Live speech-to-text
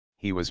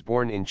He was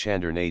born in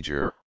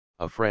Chandernagore,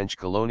 a French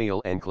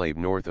colonial enclave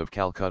north of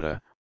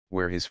Calcutta,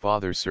 where his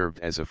father served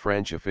as a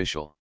French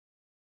official.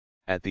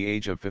 At the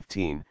age of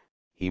 15,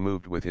 he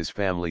moved with his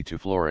family to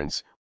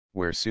Florence,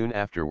 where soon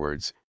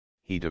afterwards,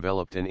 he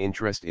developed an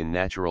interest in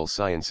natural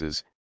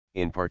sciences,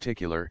 in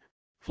particular,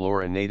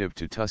 flora native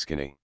to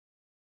Tuscany.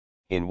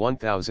 In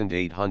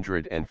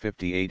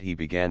 1858 he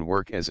began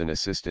work as an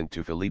assistant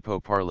to Filippo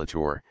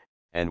Parlatore,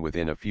 and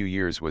within a few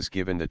years was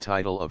given the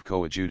title of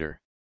coadjutor.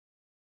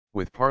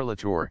 With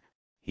Parlatore,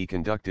 he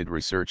conducted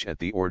research at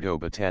the Ordo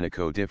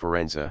Botanico di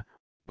Firenze,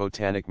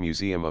 Botanic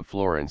Museum of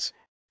Florence,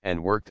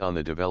 and worked on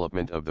the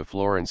development of the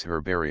Florence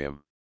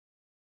Herbarium.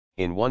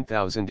 In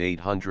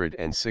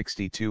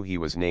 1862 he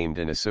was named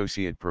an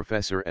associate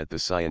professor at the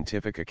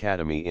Scientific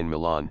Academy in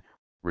Milan,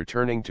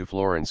 returning to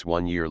Florence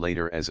 1 year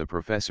later as a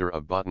professor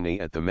of botany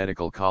at the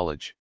Medical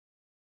College.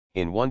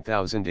 In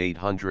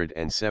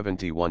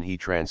 1871 he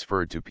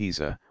transferred to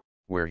Pisa,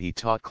 where he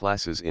taught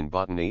classes in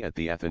botany at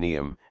the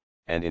Athenaeum,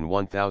 and in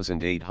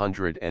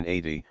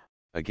 1880,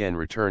 again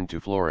returned to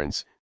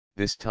Florence,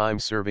 this time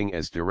serving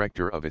as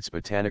director of its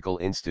Botanical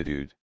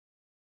Institute.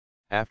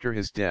 After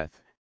his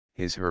death,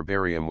 his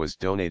herbarium was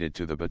donated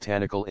to the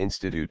Botanical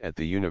Institute at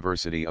the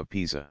University of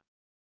Pisa.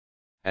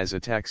 As a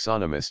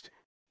taxonomist,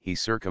 he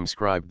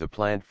circumscribed the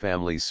plant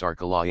families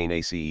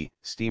Sarcolaceae,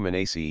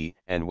 Staminaceae,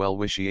 and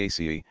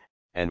Welwitchiaceae,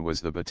 and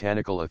was the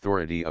botanical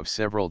authority of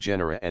several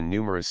genera and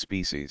numerous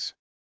species.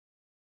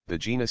 The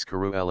genus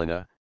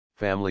Caruelina,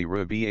 family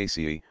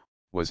Rubiaceae,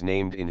 was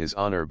named in his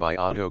honor by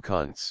Otto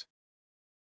Kuntz.